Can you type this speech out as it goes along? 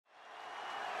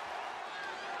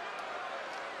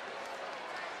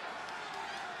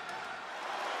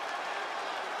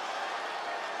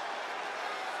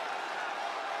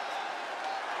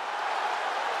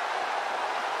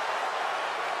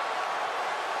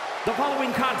The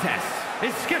following contest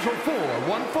is scheduled for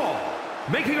one fall.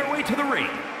 Making her way to the ring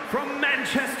from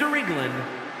Manchester, England,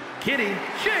 Kitty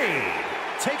Jade.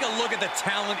 Take a look at the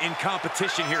talent in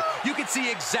competition here. You can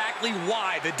see exactly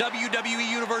why the WWE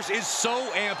Universe is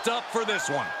so amped up for this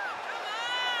one.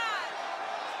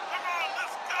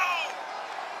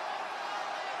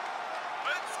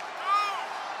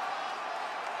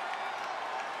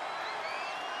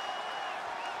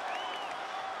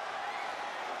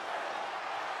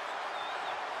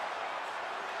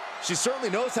 She certainly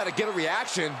knows how to get a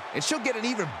reaction, and she'll get an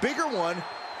even bigger one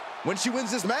when she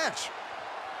wins this match.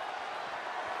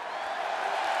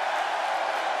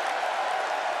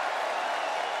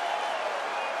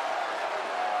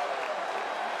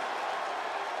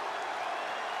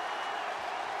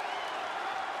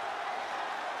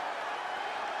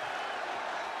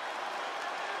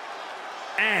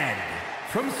 And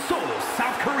from Seoul,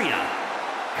 South Korea,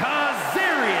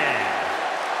 Kazumi.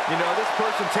 You know, this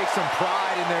person takes some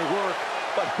pride in their work,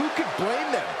 but who could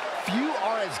blame them? Few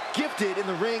are as gifted in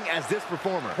the ring as this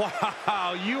performer.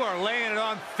 Wow, you are laying it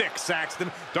on thick,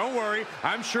 Saxton. Don't worry,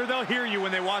 I'm sure they'll hear you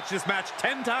when they watch this match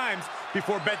 10 times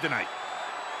before bed tonight.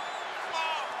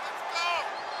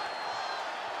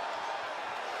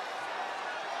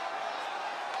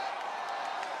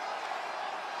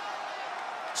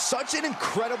 Such an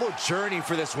incredible journey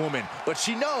for this woman, but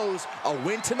she knows a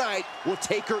win tonight will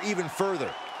take her even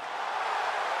further.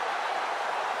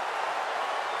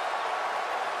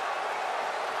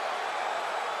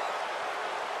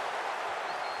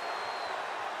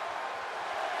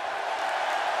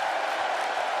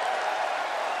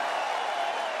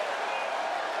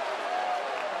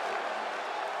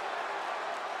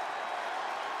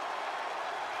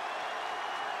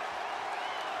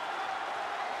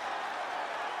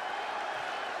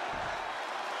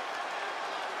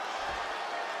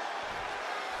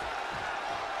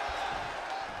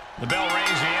 The bell rings,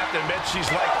 and you have to admit she's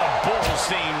like a bull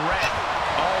seeing red.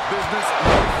 All business,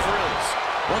 no frills.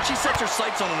 Once she sets her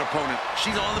sights on an opponent,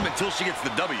 she's on them until she gets the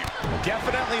W.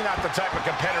 Definitely not the type of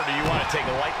competitor you want to take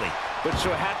lightly. But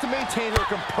she'll have to maintain her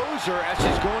composure as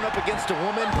she's going up against a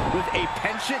woman with a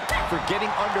penchant for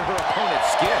getting under her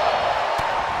opponent's skin.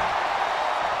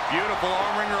 Beautiful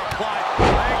arm wringer applied.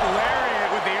 Leg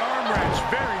lariat with the arm wrench.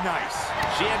 Very nice.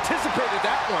 She anticipated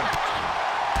that one.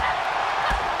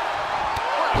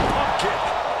 Kick.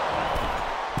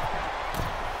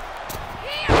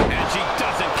 And she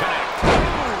doesn't connect.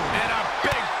 And a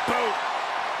big boot.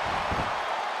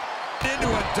 Into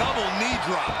a double knee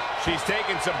drop. She's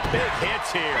taking some big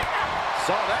hits here.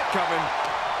 Saw that coming.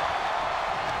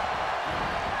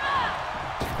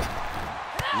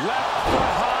 Left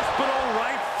foot hospital,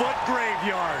 right foot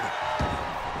graveyard.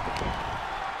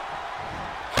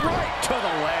 Right to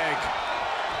the leg.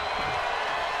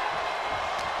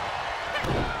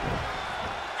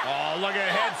 Oh, look at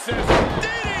head scissors.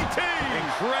 DDT!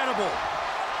 Incredible.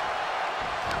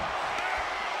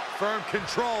 Firm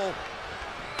control.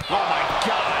 Oh, my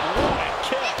God, what a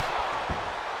kick.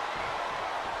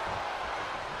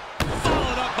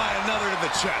 Followed up by another to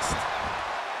the chest.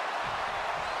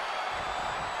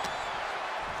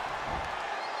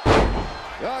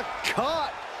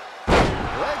 Caught.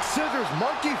 Leg scissors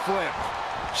monkey flip.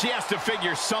 She has to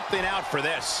figure something out for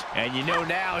this. And you know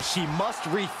now she must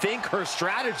rethink her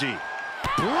strategy.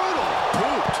 Brutal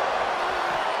boot.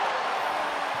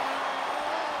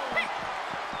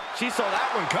 She saw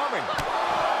that one coming.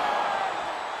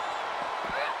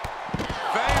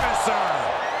 Famouser.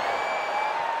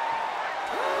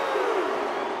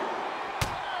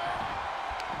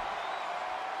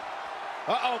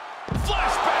 Uh-oh.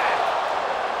 Flashback.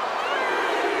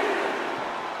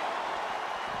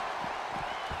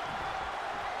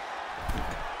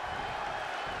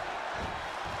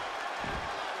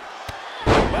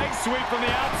 Leg sweep from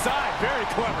the outside. Very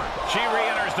clever. She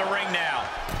re-enters the ring now.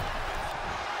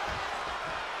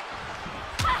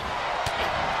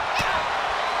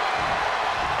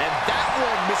 And that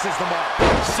one misses the mark.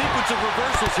 Sequence of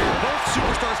reversals here. Both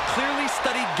superstars clearly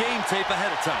studied game tape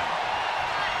ahead of time.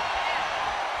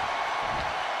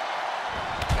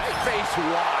 Face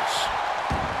wash.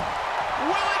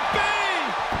 Will it be?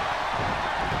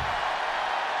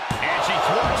 And she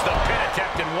thwarts the pin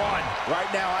attempt in one. Right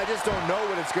now, I just don't know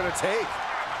what it's going to take.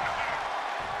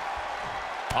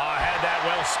 Oh, had that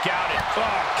well scouted. Oh,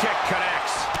 kick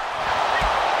connects.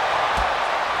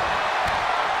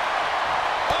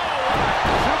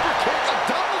 Super kick, a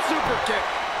double super kick.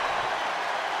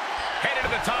 Headed to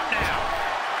the top now.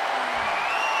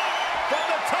 From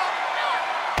the top.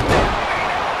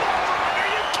 Are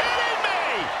you kidding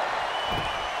me?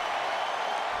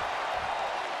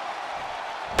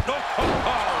 Oh, oh,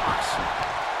 oh.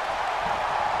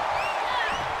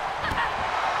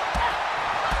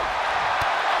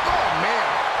 Oh, man.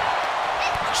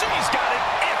 She's got an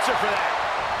answer for that.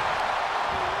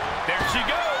 There she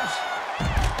goes.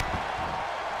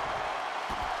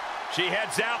 She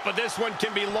heads out, but this one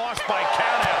can be lost by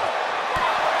countout.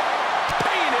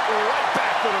 Paying it right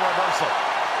back for the reversal.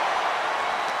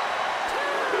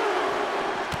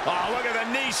 Oh, look at the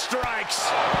knee strikes.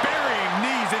 Burying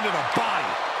knees into the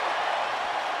body.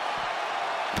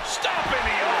 Stop in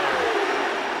the arm.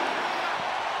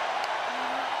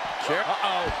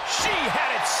 Uh-oh. She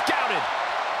had it scouted.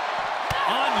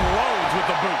 Unloads with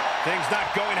the boot. Things not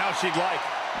going how she'd like.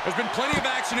 There's been plenty of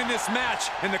action in this match,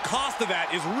 and the cost of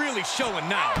that is really showing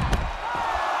now.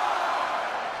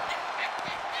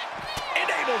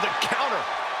 Able to counter.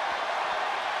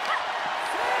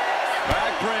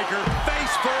 Backbreaker,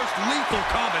 face first, lethal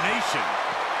combination.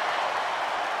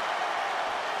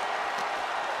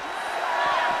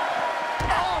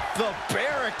 Off the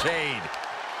barricade.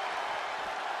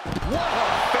 What a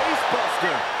face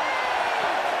buster.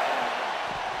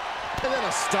 And then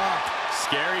a stop.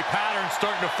 Scary pattern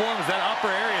starting to form as that upper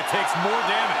area takes more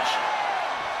damage.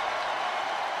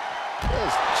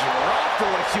 Just dropped her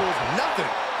like she was nothing.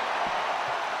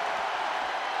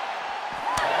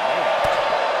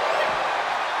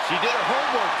 She did her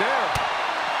homework there.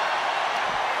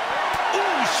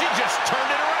 Ooh, she just turned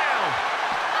it around.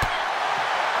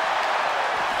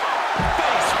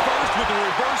 Face first with a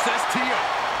reverse STO.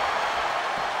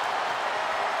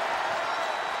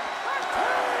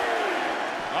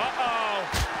 Uh-oh.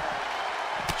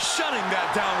 Shutting that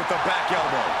down with the back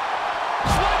elbow.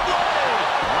 Slip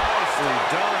load. Nicely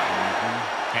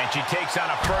done. And she takes on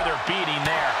a further beating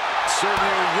there.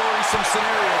 Certainly a worrisome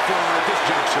scenario for her at this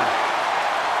juncture.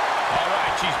 All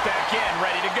right, she's back in,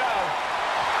 ready to go.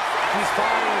 She's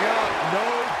firing up, no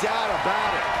doubt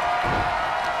about it.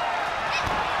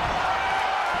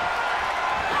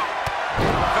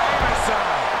 Famous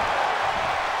side.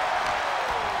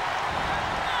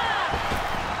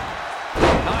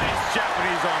 Nice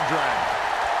Japanese arm drag.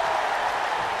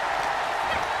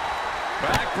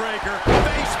 Backbreaker,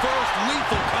 face first,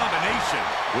 lethal combination.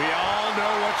 We all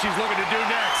know what she's looking to do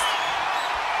next.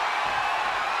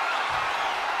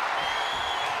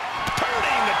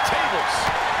 Turning the tables.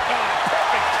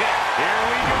 Perfect kick. Here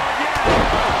we go again.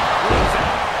 Runs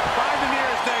out. Find the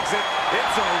nearest exit.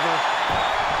 It's over.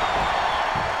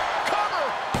 Cover!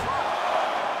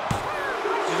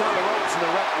 She's on the ropes and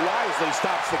the ref wisely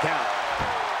stops the count.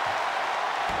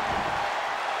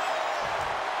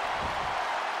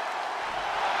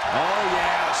 Oh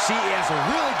yeah, she is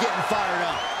really getting fired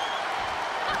up.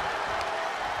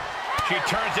 She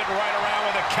turns it right around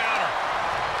with a counter.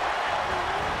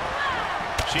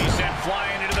 She's sent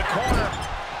flying into the corner.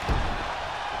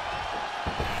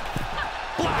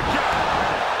 Blackjack.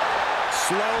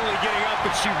 Slowly getting up,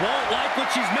 but she won't like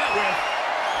what she's met with.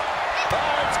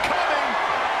 Oh, it's coming.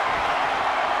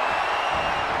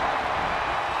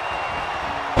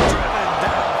 Driven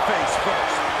down face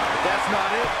first. If that's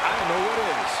not it, I don't know what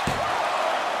is.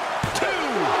 Two.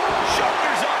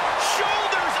 Shoulders up.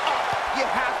 Shoulders up. You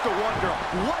have to wonder,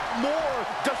 what more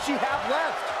does she have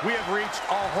left? We have reached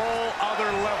a whole other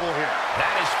level here.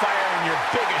 That is firing your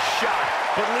biggest shot,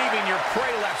 but leaving your prey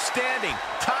left standing.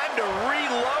 Time to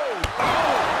reload.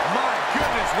 Oh, my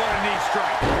goodness, what a knee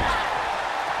strike.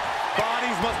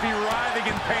 Bodies must be writhing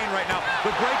in pain right now.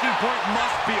 The breaking point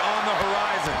must be on the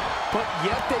horizon. But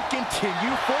yet they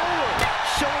continue forward,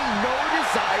 showing no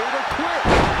desire to quit.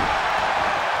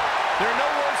 There are no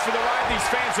words for the ride these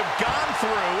fans have gone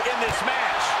through in this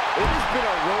match. It has been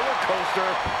a roller coaster,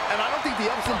 and I don't think the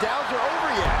ups and downs are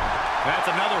over yet. That's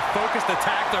another focused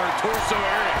attack to her torso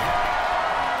area.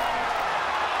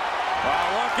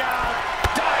 Oh, look out.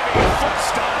 Diving foot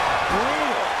stomp.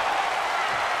 Brutal.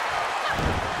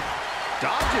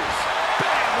 Dodges.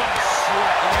 Bam, what a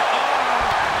sweat.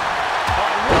 A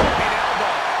whipping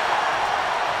elbow.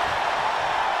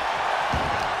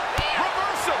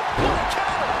 Reversal. What a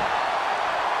counter.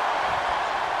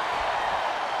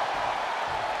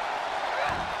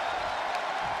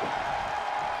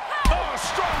 Oh,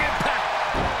 strong impact.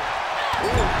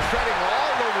 Ooh, treading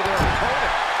all over their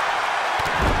opponent.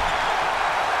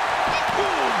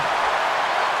 Boom.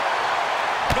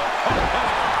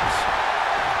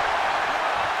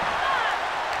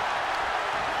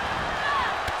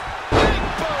 Big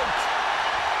boot.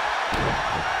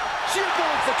 She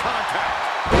avoids the contact.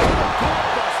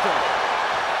 Blockbuster.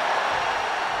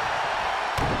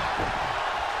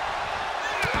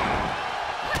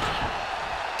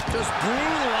 Just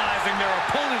brutalizing their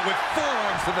opponent with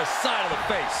forearms to the side of the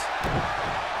face.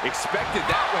 Expected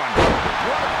that one.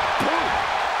 What a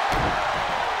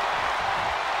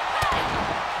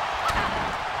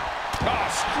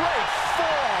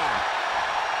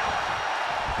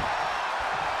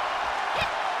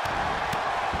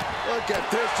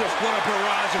just what a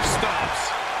barrage of stops.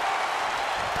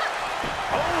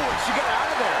 Oh, and she got out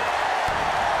of there.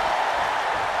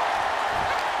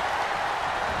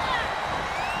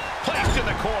 Placed in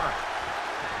the corner.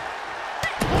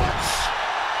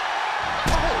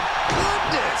 Oh,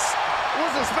 goodness.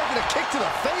 Wasn't expecting a kick to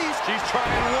the face. She's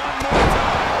trying one more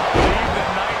time. Leave the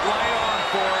night light on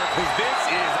for her, because this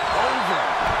is over.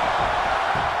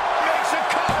 Makes a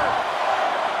cover.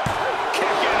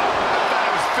 Kick out. I thought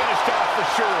it was finished off for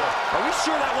sure. Are we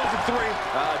sure that wasn't 3?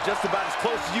 Just about as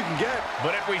close as you can get.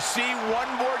 But if we see one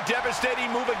more devastating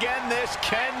move again, this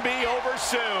can be over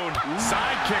soon.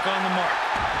 Side kick on the mark.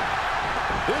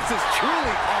 This is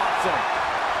truly awesome.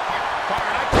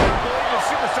 Byron, I can't believe the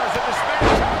superstars in this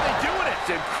match. How are they doing it?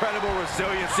 It's incredible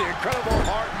resiliency, incredible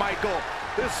heart, Michael.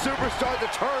 This superstar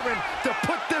determined to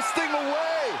put this thing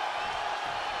away.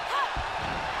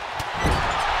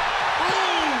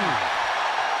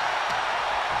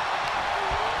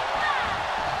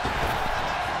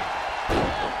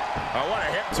 Oh, what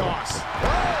a hip toss.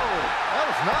 Oh, that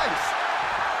was nice.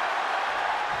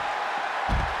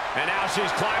 And now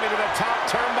she's climbing to the top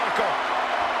turnbuckle.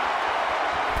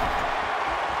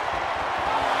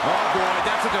 Oh, boy,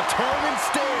 that's a determined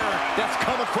stare that's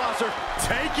come across her.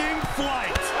 Taking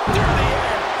flight. Through the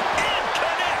air. And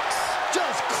connects.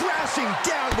 Just crashing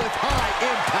down with high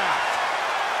impact.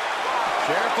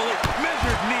 Carefully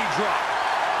measured knee drop.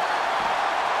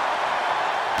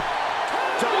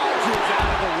 Dodges out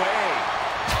of the way.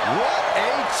 What a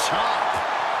chop.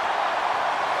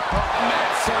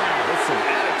 Mat slam with some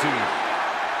attitude.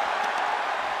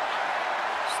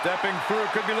 Stepping through,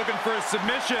 could be looking for a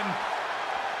submission.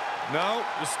 No,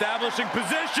 establishing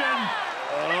position.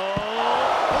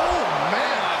 Oh,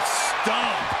 man. A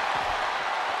stomp.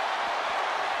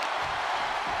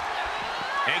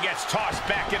 And gets tossed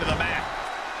back into the mat.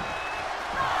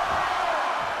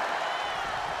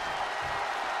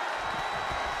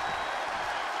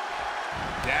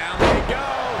 Down they go.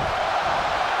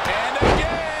 And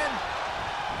again.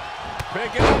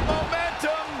 Picking up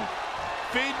momentum.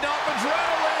 Feeding off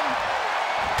adrenaline.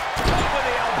 Up with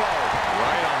the elbow.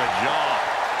 Right on the jaw.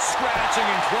 Scratching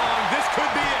and clawing. This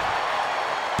could be it.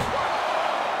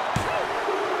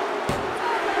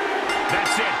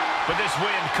 That's it. But this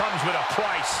win comes with a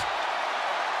price.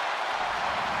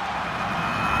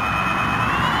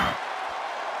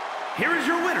 Here is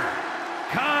your winner,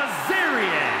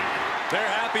 Kazarian. They're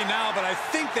happy now, but I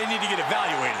think they need to get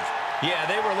evaluated. Yeah,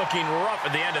 they were looking rough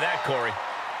at the end of that, Corey.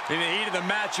 In the heat of the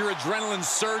match, your adrenaline's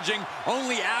surging.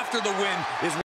 Only after the win is